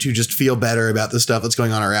do to just feel better about the stuff that's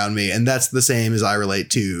going on around me. And that's the same as I relate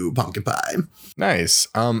to pumpkin pie. Nice.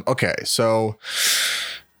 Okay. So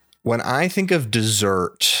when I think of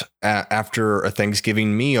dessert after a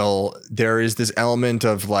Thanksgiving meal, there is this element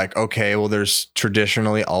of like, okay, well, there's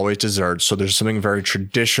traditionally always desserts. So there's something very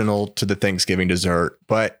traditional to the Thanksgiving dessert,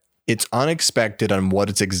 but it's unexpected on what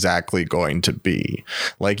it's exactly going to be.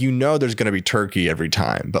 Like, you know, there's going to be turkey every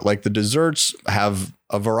time, but like the desserts have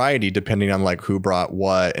a variety depending on like who brought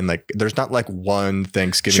what. And like, there's not like one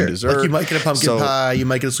Thanksgiving dessert. Like you might get a pumpkin pie, you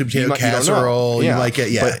might get a sweet potato casserole, you might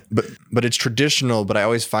get, but it's traditional. But I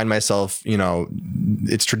always find myself, you know,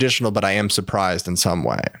 it's traditional, but I am surprised in some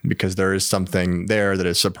way because there is something there that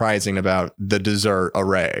is surprising about the dessert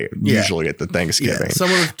array, usually at the Thanksgiving. Yeah.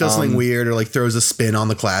 Someone does something weird or like throws a spin on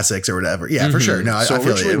the classics or whatever. Yeah, for sure. No, so I feel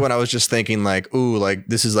originally when I was just thinking like, ooh, like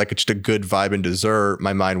this is like just a good vibe in dessert,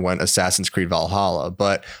 my mind went Assassin's Creed Valhalla.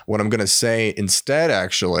 But what I'm going to say instead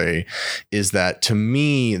actually is that to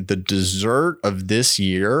me, the dessert of this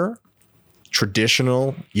year,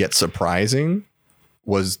 traditional yet surprising,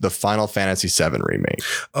 was the Final Fantasy VII remake.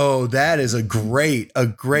 Oh, that is a great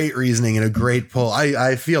reasoning and a great pull.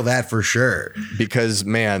 I feel that for sure. Because,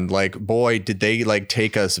 man, like, boy, did they like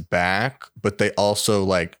take us back, but they also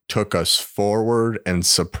like took us forward and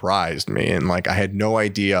surprised me. And like, I had no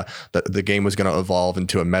idea that the game was going to evolve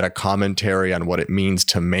into a meta commentary on what it means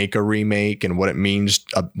to make a remake and what it means,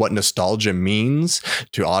 what nostalgia means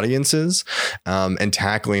to audiences, and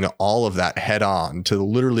tackling all of that head on to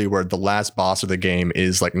literally where the last boss of the game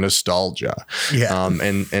is like nostalgia. Yeah.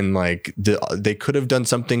 And like they could have done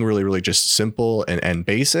something really, really just simple and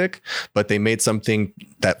basic, but they made something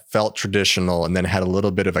that felt traditional and then had a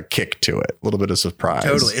little bit of a kick to it, a little bit of surprise.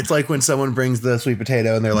 Totally. It's like when someone brings the sweet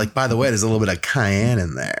potato and they're like, by the way, there's a little bit of cayenne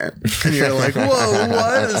in there. And you're like, whoa,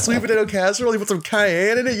 what? A sweet potato casserole? You put some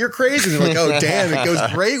cayenne in it? You're crazy. And they're like, oh, damn, it goes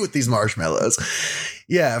great with these marshmallows.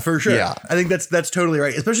 Yeah, for sure. Yeah. I think that's totally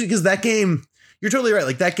right. Especially because that game, you're totally right.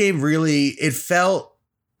 Like that game really, it felt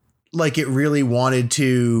like it really wanted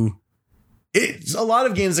to, it's a lot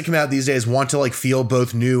of games that come out these days want to like feel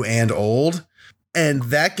both new and old. And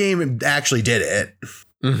that game actually did it.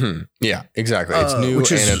 Mm-hmm. Yeah, exactly. It's new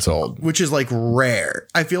and it's old, which is like rare.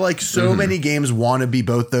 I feel like so many games want to be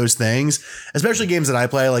both those things, especially games that I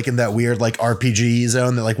play like in that weird like RPG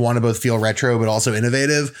zone that like want to both feel retro but also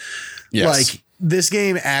innovative. Yes. Like this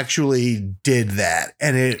game actually did that,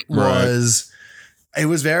 and it was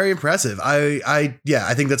very impressive. I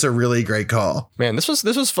think that's a really great call. Man, this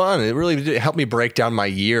was fun. It really did help me break down my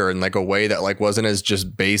year in like a way that like wasn't as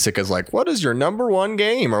just basic as like, what is your number one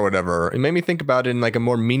game or whatever. It made me think about it in like a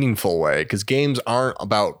more meaningful way, because games aren't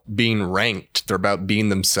about being ranked. They're about being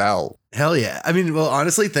themselves. Hell yeah. I mean, well,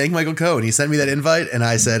 honestly, thank Michael Cohen. He sent me that invite and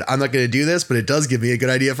I said, I'm not going to do this, but it does give me a good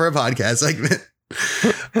idea for a podcast segment.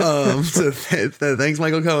 So thanks,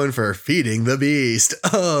 Michael Cohen, for feeding the beast.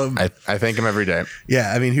 I thank him every day.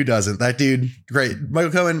 Yeah, I mean, who doesn't? That dude, great.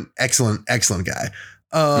 Michael Cohen, excellent guy.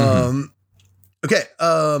 Okay.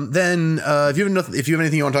 Then if you have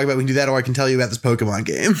anything you want to talk about, we can do that, or I can tell you about this Pokemon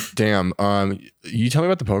game. Damn. You tell me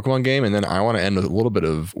about the Pokemon game, and then I want to end with a little bit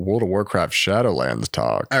of World of Warcraft Shadowlands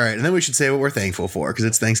talk. All right, and then we should say what we're thankful for, because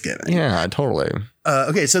it's Thanksgiving. Yeah, totally.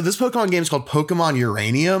 Okay, so this Pokemon game is called Pokemon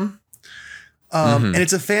Uranium. And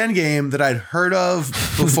it's a fan game that I'd heard of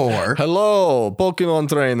before. Hello, Pokemon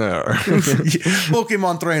Trainer.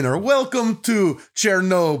 Pokemon Trainer, welcome to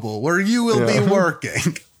Chernobyl, where you will be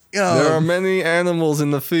working. There are many animals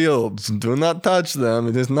in the fields. Do not touch them.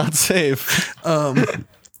 It is not safe.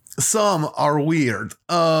 Some are weird.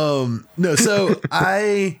 No, so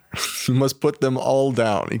you must put them all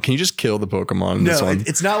down. Can you just kill the Pokemon in this one?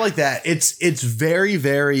 It's not like that. It's very,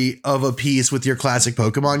 very of a piece with your classic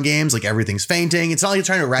Pokemon games. Like everything's fainting. It's not like you're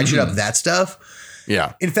trying to ratchet up that stuff.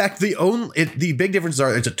 Yeah. In fact, the big differences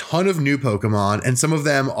are it's a ton of new Pokemon, and some of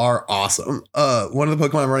them are awesome. One of the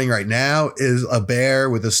Pokemon I'm running right now is a bear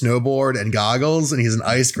with a snowboard and goggles, and he's an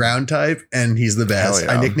ice ground type, and he's the best.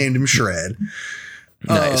 Yeah. I nicknamed him Shred.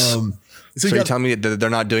 Nice. So you tell me that they're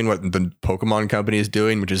not doing what the Pokemon company is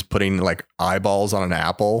doing, which is putting like eyeballs on an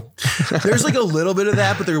apple. There's like a little bit of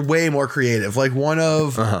that, but they're way more creative. Like one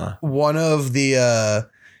of the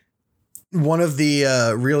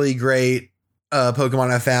really great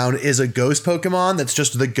Pokemon I found is a ghost Pokemon that's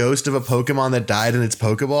just the ghost of a Pokemon that died in its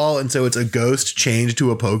Pokeball, and so it's a ghost changed to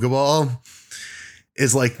a Pokeball.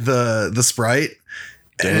 Is like the sprite.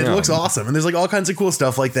 And it looks awesome. And there's like all kinds of cool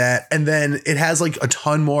stuff like that. And then it has like a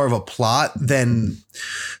ton more of a plot than.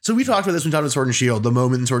 So we talked about this when we talked about Sword and Shield, the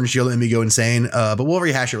moment in Sword and Shield that made me go insane. But we'll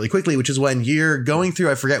rehash it really quickly, which is when you're going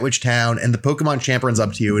through, I forget which town, and the Pokemon champ runs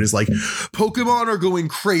up to you and is like, Pokemon are going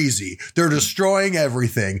crazy. They're destroying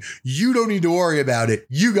everything. You don't need to worry about it.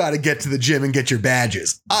 You got to get to the gym and get your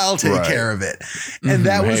badges. I'll take care of it. And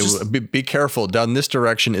that was be careful. Down this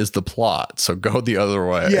direction is the plot. So go the other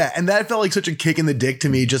way. Yeah. And that felt like such a kick in the dick to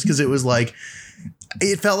me, just because it was like,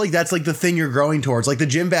 it felt like that's like the thing you're growing towards. Like the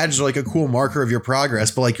gym badges are like a cool marker of your progress,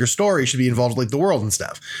 but like your story should be involved with like the world and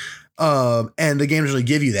stuff. And the game doesn't really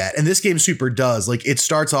give you that. And this game super does. Like it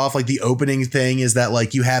starts off like the opening thing is that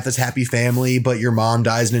like you have this happy family, but your mom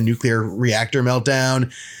dies in a nuclear reactor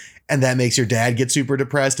meltdown. And that makes your dad get super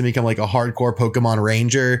depressed and become like a hardcore Pokemon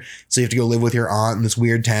ranger. So you have to go live with your aunt in this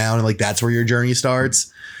weird town. And like, that's where your journey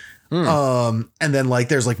starts. And then like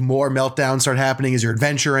there's like more meltdowns start happening as you're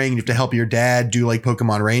adventuring. You have to help your dad do like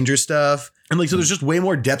Pokemon Ranger stuff. And like, so there's just way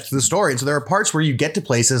more depth to the story. And so there are parts where you get to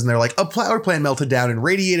places and they're like, a flower plant melted down and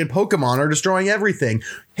radiated Pokemon are destroying everything.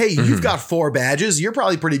 Hey, you've got 4 badges. You're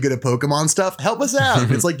probably pretty good at Pokemon stuff. Help us out.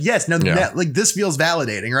 It's like, yes, now that, like this feels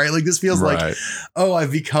validating, right? Like this feels like, oh,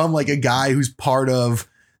 I've become like a guy who's part of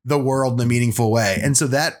the world in a meaningful way. And so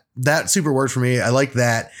that super worked for me. I like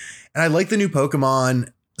that. And I like the new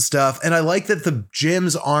Pokemon stuff. And I like that the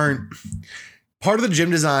gyms aren't part of the gym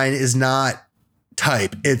design is not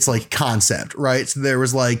type. It's like concept, right? So there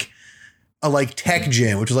was like a like tech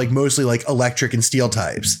gym, which was like mostly like electric and steel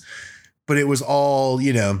types, but it was all,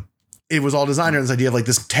 it was all designed around this idea of like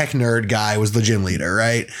this tech nerd guy was the gym leader,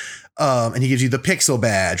 right? And he gives you the pixel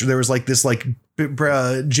badge. There was like this like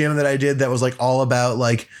gym that I did that was like all about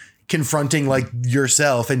like confronting like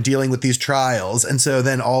yourself and dealing with these trials. And so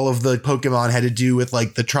then all of the Pokemon had to do with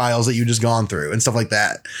like the trials that you just gone through and stuff like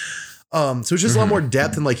that. So it's just a lot more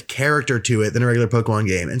depth and like character to it than a regular Pokemon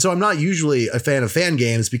game. And so I'm not usually a fan of fan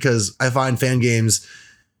games because I find fan games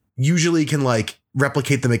usually can like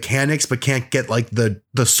replicate the mechanics, but can't get like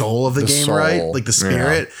the soul of the game right, like the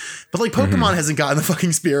spirit. Yeah. But like Pokemon hasn't gotten the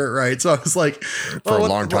fucking spirit right. So I was like, for a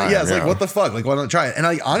long time. Yeah, it's like, what the fuck? Like, why not try it? And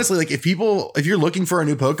like, honestly, like if you're looking for a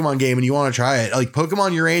new Pokemon game and you want to try it, like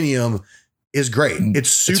Pokemon Uranium is great. It's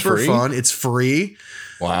super fun. It's free.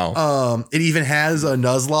 Wow. It even has a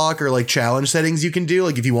Nuzlocke or like challenge settings you can do.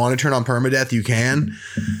 Like if you want to turn on permadeath, you can.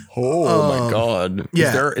 Oh my God.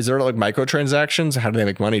 Yeah. Is there like microtransactions? How do they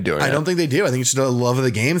make money doing it? I don't think they do. I think it's just a love of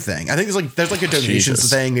the game thing. I think there's like a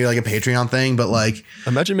donations thing, maybe like a Patreon thing, but like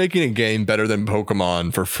imagine making a game better than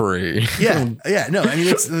Pokemon for free. Yeah. No, I mean,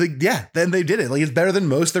 it's like, then they did it. Like it's better than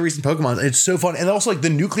most of the recent Pokemon. It's so fun. And also like the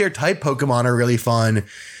nuclear type Pokemon are really fun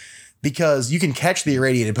because you can catch the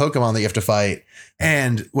irradiated Pokemon that you have to fight.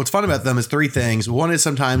 And what's fun about them is three things. One is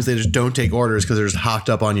sometimes they just don't take orders because they're just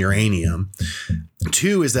hocked up on uranium.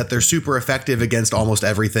 Two is that they're super effective against almost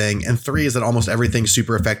everything. And three is that almost everything's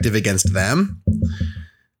super effective against them,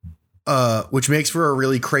 which makes for a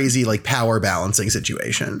really crazy like power balancing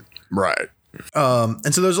situation. Right.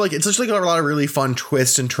 And so there's like, it's just like a lot of really fun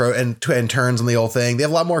twists and turns on the whole thing. They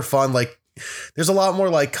have a lot more fun, like, there's a lot more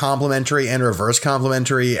like complementary and reverse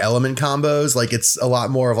complementary element combos. Like it's a lot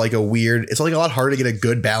more of like it's like a lot harder to get a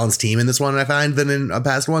good balanced team in this one, I find, than in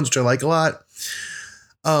past ones, which I like a lot.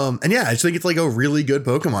 And yeah, I just think it's like a really good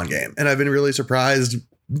Pokemon game. And I've been really surprised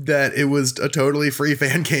that it was a totally free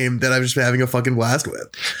fan game that I've just been having a fucking blast with.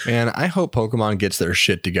 Man, I hope Pokemon gets their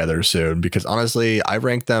shit together soon because honestly, I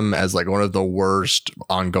rank them as like one of the worst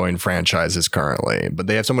ongoing franchises currently, but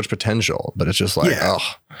they have so much potential, but it's just like,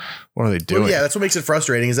 what are they doing? Well, yeah, that's what makes it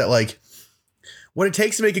frustrating is that like what it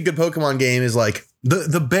takes to make a good Pokemon game is like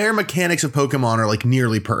the bare mechanics of Pokemon are like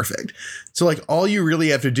nearly perfect. So like all you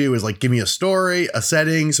really have to do is like give me a story, a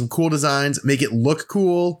setting, some cool designs, make it look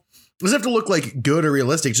cool. It doesn't have to look like good or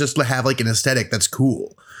realistic, just to have like an aesthetic that's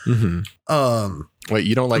cool. Wait,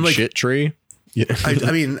 you don't like Shit Tree? Yeah.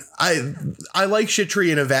 I mean, I like Shit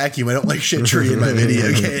Tree in a vacuum. I don't like Shit Tree in my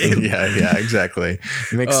video game. Yeah, exactly.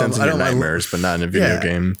 It makes sense in your nightmares, but not in a video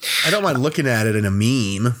game. I don't mind looking at it in a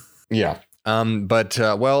meme. Yeah. But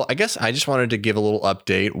I guess I just wanted to give a little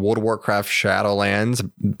update. World of Warcraft Shadowlands,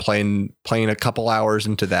 playing a couple hours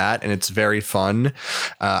into that, and it's very fun.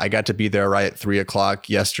 I got to be there right at 3:00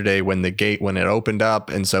 yesterday when it opened up,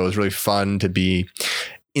 and so it was really fun to be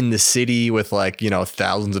in the city with like,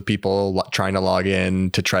 thousands of people trying to log in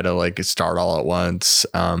to try to like start all at once.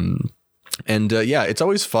 And it's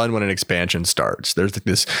always fun when an expansion starts. There's like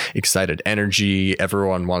this excited energy.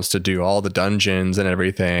 Everyone wants to do all the dungeons and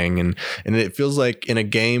everything. And it feels like in a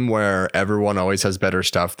game where everyone always has better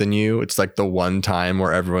stuff than you, it's like the one time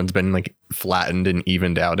where everyone's been like flattened and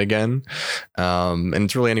evened out again. And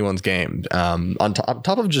it's really anyone's game. On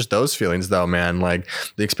top of just those feelings though, man, like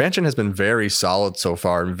the expansion has been very solid so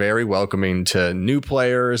far, very welcoming to new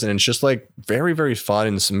players. And it's just like very, very fun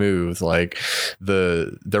and smooth. Like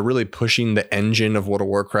they're really pushing the engine of World of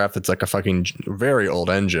Warcraft. It's like a fucking very old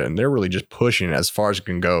engine. They're really just pushing it as far as it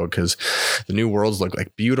can go because the new worlds look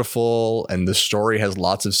like beautiful and the story has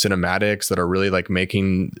lots of cinematics that are really like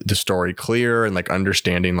making the story clear and like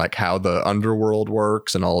understanding like how the underworld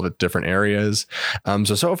works and all of its different areas.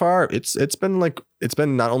 So far it's been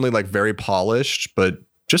not only like very polished, but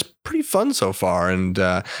just pretty fun so far. And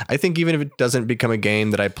I think even if it doesn't become a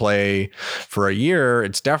game that I play for a year,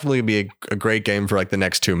 it's definitely be a great game for like the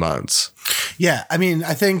next 2 months. Yeah. I mean,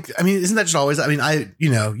 isn't that just always, you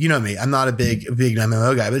know me, I'm not a big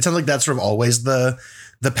MMO guy, but it sounds like that's sort of always the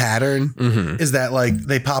pattern is that like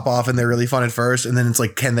they pop off and they're really fun at first. And then it's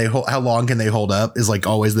like, how long can they hold up is like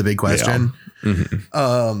always the big question. Yeah.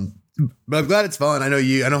 But I'm glad it's fun. I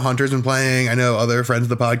know Hunter's been playing. I know other friends of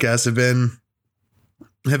the podcast have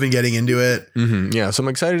been getting into it. Yeah, so I'm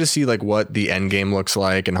excited to see like what the end game looks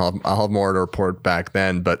like, and I'll have more to report back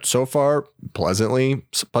then. But so far, pleasantly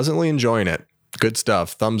enjoying it. Good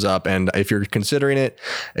stuff. Thumbs up. And if you're considering it,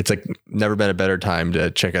 it's like never been a better time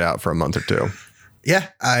to check it out for a month or two. Yeah,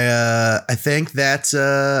 I think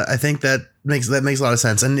that makes a lot of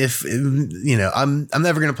sense. And if I'm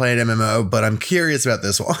never gonna play an MMO, but I'm curious about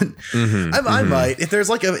this one. I might, if there's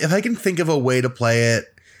if I can think of a way to play it.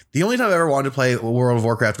 The only time I ever wanted to play World of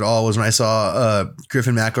Warcraft at all was when I saw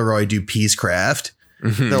Griffin McElroy do Peacecraft.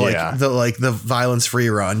 The violence free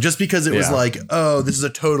run, just because it was this is a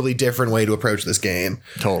totally different way to approach this game.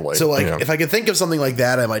 Totally. So if I could think of something like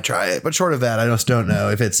that, I might try it. But short of that, I just don't know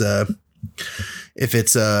if it's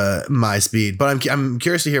my speed. But I'm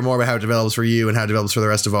curious to hear more about how it develops for you and how it develops for the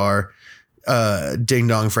rest of our ding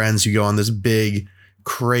dong friends who go on this big,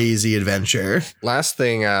 crazy adventure. Last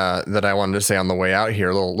thing that I wanted to say on the way out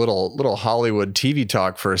here, little Hollywood TV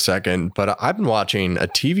talk for a second, but I've been watching a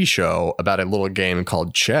TV show about a little game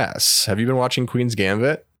called chess. Have you been watching Queen's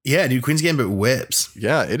Gambit? Yeah, dude, Queen's Gambit whips.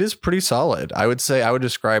 Yeah, it is pretty solid. I would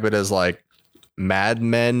describe it as like Mad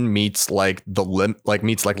Men meets Limitless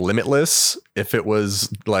if it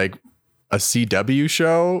was like a CW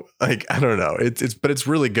show. Like, I don't know. But it's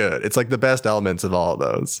really good. It's like the best elements of all of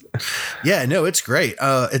those. Yeah, no, it's great.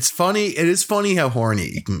 It's funny. It is funny how horny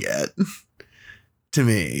you can get. To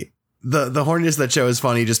me, the horniness of that show is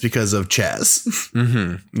funny just because of chess.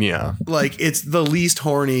 Yeah, like it's the least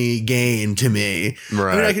horny game to me.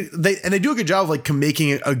 Right. I mean, they do a good job of like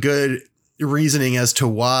making a good reasoning as to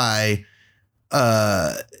why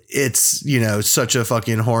it's such a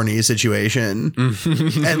fucking horny situation.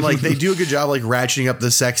 And like they do a good job like ratcheting up the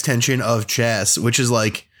sex tension of chess, which is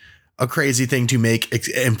like a crazy thing to make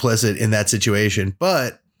implicit in that situation,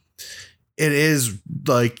 but it is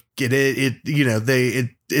like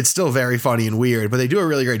it's still very funny and weird, but they do a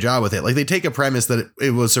really great job with it. Like they take a premise that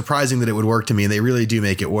it was surprising that it would work to me, and they really do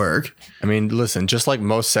make it work. I mean, listen, just like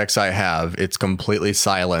most sex I have, it's completely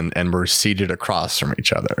silent and we're seated across from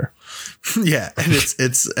each other. Yeah,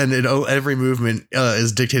 and every movement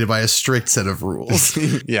is dictated by a strict set of rules.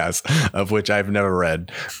 Yes, of which I've never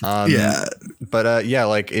read. But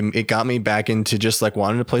like it got me back into just like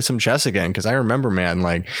wanting to play some chess again, because I remember, man,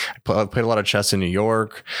 like I played a lot of chess in New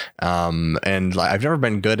York, and like, I've never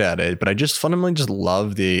been good at it, but I just fundamentally just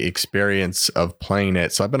love the experience of playing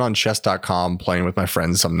it. So I've been on chess.com playing with my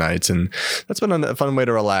friends some nights, and that's been a fun way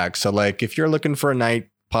to relax. So like if you're looking for a night,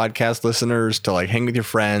 podcast listeners, to like hang with your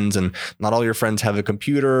friends, and not all your friends have a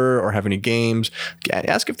computer or have any games,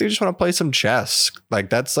 ask if they just want to play some chess. Like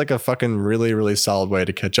that's like a fucking really, really solid way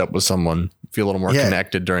to catch up with someone, feel a little more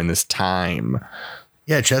connected during this time.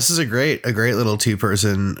 Yeah, chess is a great little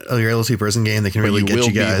two-person game that can really get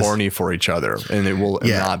you guys. You will be horny for each other, and it will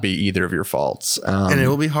not be either of your faults. And it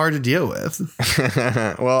will be hard to deal with.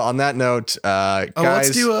 Well, on that note,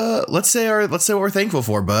 guys, let's say what we're thankful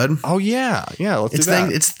for, bud. Oh yeah, let's do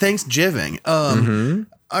that. It's Thanksgiving. All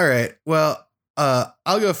right, well,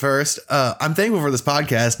 I'll go first. I'm thankful for this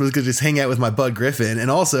podcast because I could just hang out with my bud Griffin, and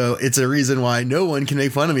also it's a reason why no one can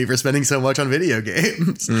make fun of me for spending so much on video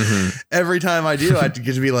games. Every time I do, I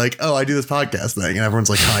get to be like, "Oh, I do this podcast thing," and everyone's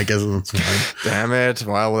like, "Oh, I guess it's fine." Damn it!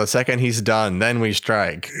 Well, the second he's done, then we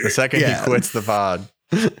strike. The second he quits the pod.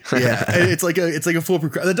 Yeah, it's like a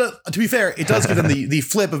foolproof. To be fair, it does give them the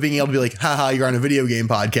flip of being able to be like, haha, you're on a video game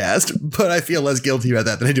podcast, but I feel less guilty about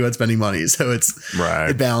that than I do at spending money, so it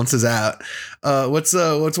balances out. What's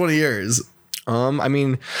one of yours? I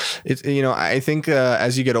mean, it's, I think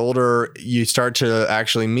as you get older, you start to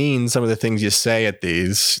actually mean some of the things you say at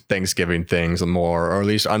these Thanksgiving things more, or at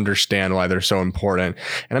least understand why they're so important.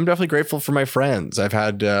 And I'm definitely grateful for my friends. I've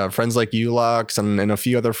had friends like you, Lux, and a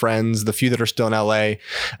few other friends, the few that are still in LA,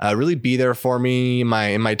 really be there for me in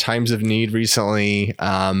my times of need recently.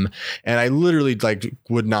 And I literally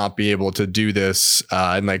would not be able to do this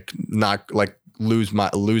and not lose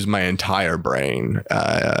my entire brain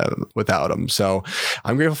without them. So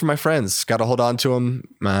I'm grateful for my friends. Got to hold on to them.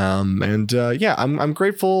 I'm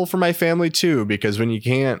grateful for my family too, because when you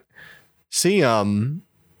can't see them,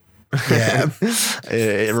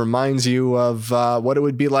 it reminds you of what it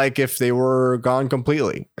would be like if they were gone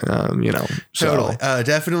completely. Totally.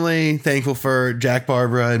 Definitely thankful for Jack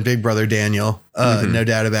Barbara and Big Brother Daniel. No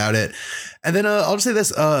doubt about it. And then I'll just say this.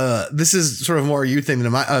 This is sort of more you thing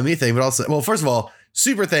than me thing, but also, well, first of all,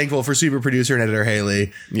 super thankful for super producer and editor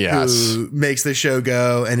Haley, who makes the show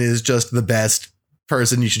go and is just the best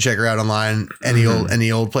person. You should check her out online.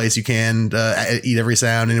 Any old place you can. Eat Every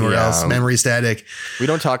Sound, anywhere else. Memory Static. We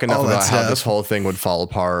don't talk enough about how this whole thing would fall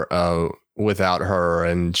apart without her,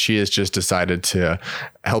 and she has just decided to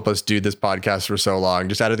help us do this podcast for so long,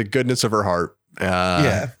 just out of the goodness of her heart.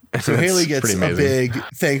 So Haley gets a big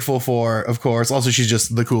thankful for, of course. Also, she's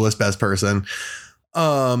just the coolest, best person.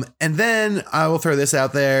 And then I will throw this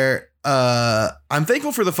out there. I'm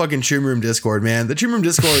thankful for the fucking Choom Room Discord, man. The Choom Room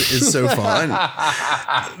Discord is so fun.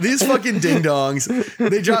 These fucking ding dongs,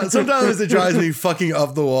 sometimes it drives me fucking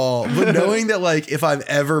up the wall. But knowing that, like, if I'm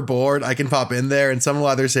ever bored, I can pop in there and someone will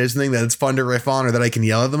either say something that it's fun to riff on or that I can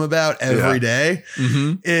yell at them about every day,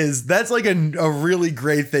 that's like a really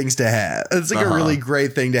great things to have. It's like a really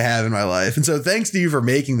great thing to have in my life. And so thanks to you for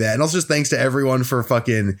making that. And also just thanks to everyone for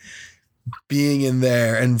fucking being in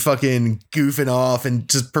there and fucking goofing off and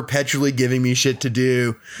just perpetually giving me shit to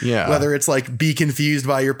do. Yeah. Whether it's like be confused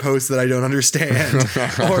by your posts that I don't understand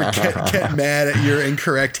or get mad at your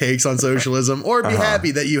incorrect takes on socialism or be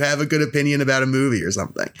happy that you have a good opinion about a movie or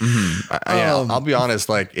something. I'll be honest.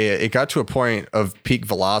 Like it got to a point of peak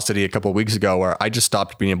velocity a couple of weeks ago where I just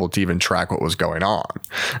stopped being able to even track what was going on.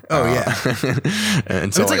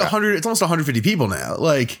 And so it's like 100, it's almost 150 people now.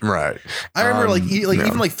 Like, right. I remember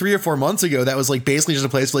even like 3 or 4 months ago, that was like basically just a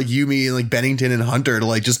place for like you, me, and like Bennington and Hunter to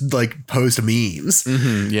like just like post memes.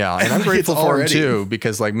 Yeah. And I'm grateful for them too,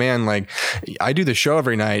 because like, man, like I do the show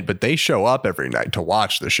every night, but they show up every night to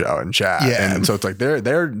watch the show and chat. Yeah. And so it's like they're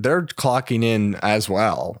clocking in as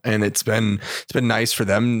well. And it's been nice for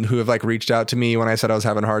them who have like reached out to me when I said I was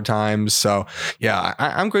having hard times. So yeah,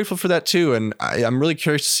 I'm grateful for that too. And I'm really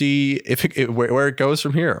curious to see if where it goes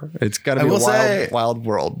from here. It's got to be a wild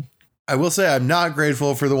world. I will say I'm not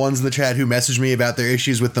grateful for the ones in the chat who message me about their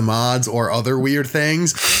issues with the mods or other weird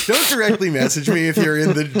things. Don't directly message me if you're in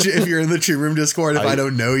the Choom Room Discord if I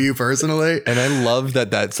don't know you personally. And I love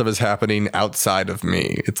that stuff is happening outside of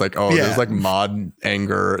me. It's like, there's like mod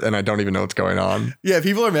anger and I don't even know what's going on. Yeah,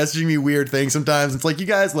 people are messaging me weird things sometimes. It's like, you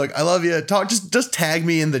guys, look, I love you. Talk, just tag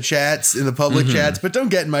me in the chats, in the public chats, but don't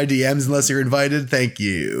get in my DMs unless you're invited. Thank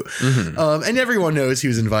you. And everyone knows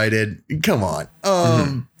who's invited. Come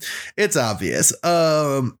on. It's obvious.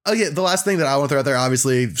 The last thing that I want to throw out there,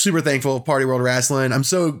 obviously, super thankful Party World Wrestling. I'm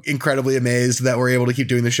so incredibly amazed that we're able to keep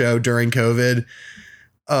doing the show during COVID.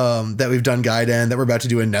 That we've done Gaiden, that we're about to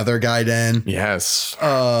do another Gaiden. Yes.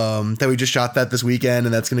 That we just shot that this weekend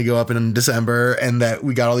and that's going to go up in December, and that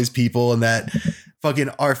we got all these people and that fucking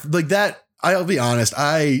are like that. I'll be honest,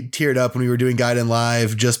 I teared up when we were doing Gaiden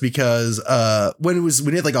live just because when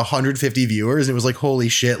we had like 150 viewers, and it was like, holy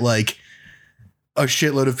shit, like a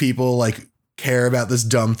shitload of people like care about this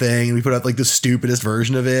dumb thing, and we put out like the stupidest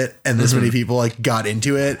version of it, and this many people like got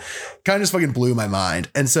into it. Kind of just fucking blew my mind.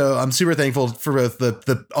 And so I'm super thankful for both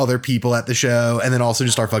the other people at the show and then also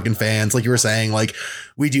just our fucking fans. Like you were saying, like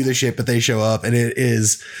we do the shit, but they show up and it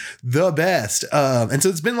is the best. And so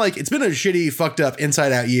it's been a shitty, fucked up,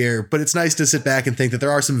 inside out year, but it's nice to sit back and think that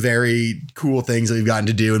there are some very cool things that we've gotten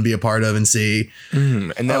to do and be a part of and see.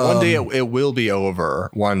 And that one day it will be over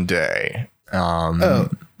one day. It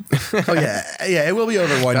will be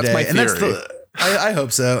over one day. And that's I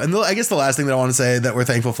hope so. And I guess the last thing that I want to say that we're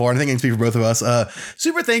thankful for, and I think I can speak for both of us,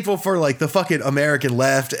 super thankful for like the fucking American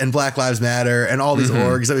left and Black Lives Matter and all these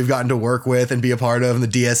orgs that we've gotten to work with and be a part of, and the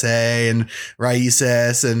DSA and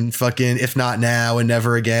Raices and fucking If Not Now and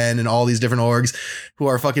Never Again and all these different orgs who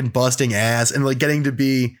are fucking busting ass and like getting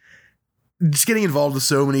involved with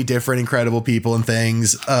so many different incredible people and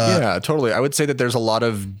things. Yeah, totally. I would say that there's a lot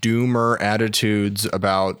of doomer attitudes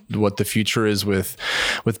about what the future is with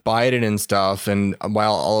Biden and stuff. And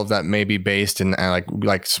while all of that may be based in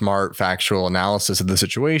like smart factual analysis of the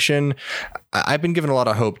situation, I've been given a lot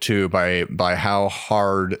of hope too by how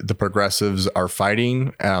hard the progressives are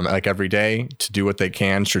fighting like every day to do what they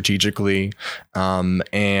can strategically.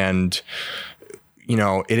 And you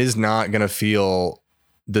know, it is not going to feel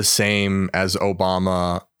the same as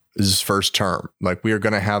Obama's first term. Like we are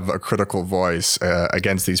going to have a critical voice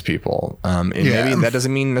against these people. Maybe that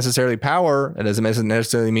doesn't mean necessarily power. It doesn't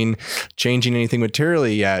necessarily mean changing anything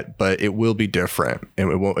materially yet, but it will be different.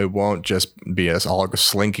 It won't just be us all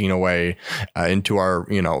slinking away into our,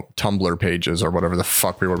 Tumblr pages or whatever the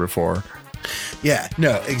fuck we were before. Yeah,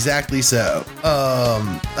 no, exactly so.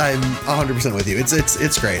 I'm 100% with you.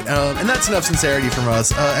 It's great. And that's enough sincerity from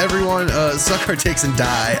us. Everyone, suck our dicks and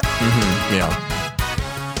die. Yeah.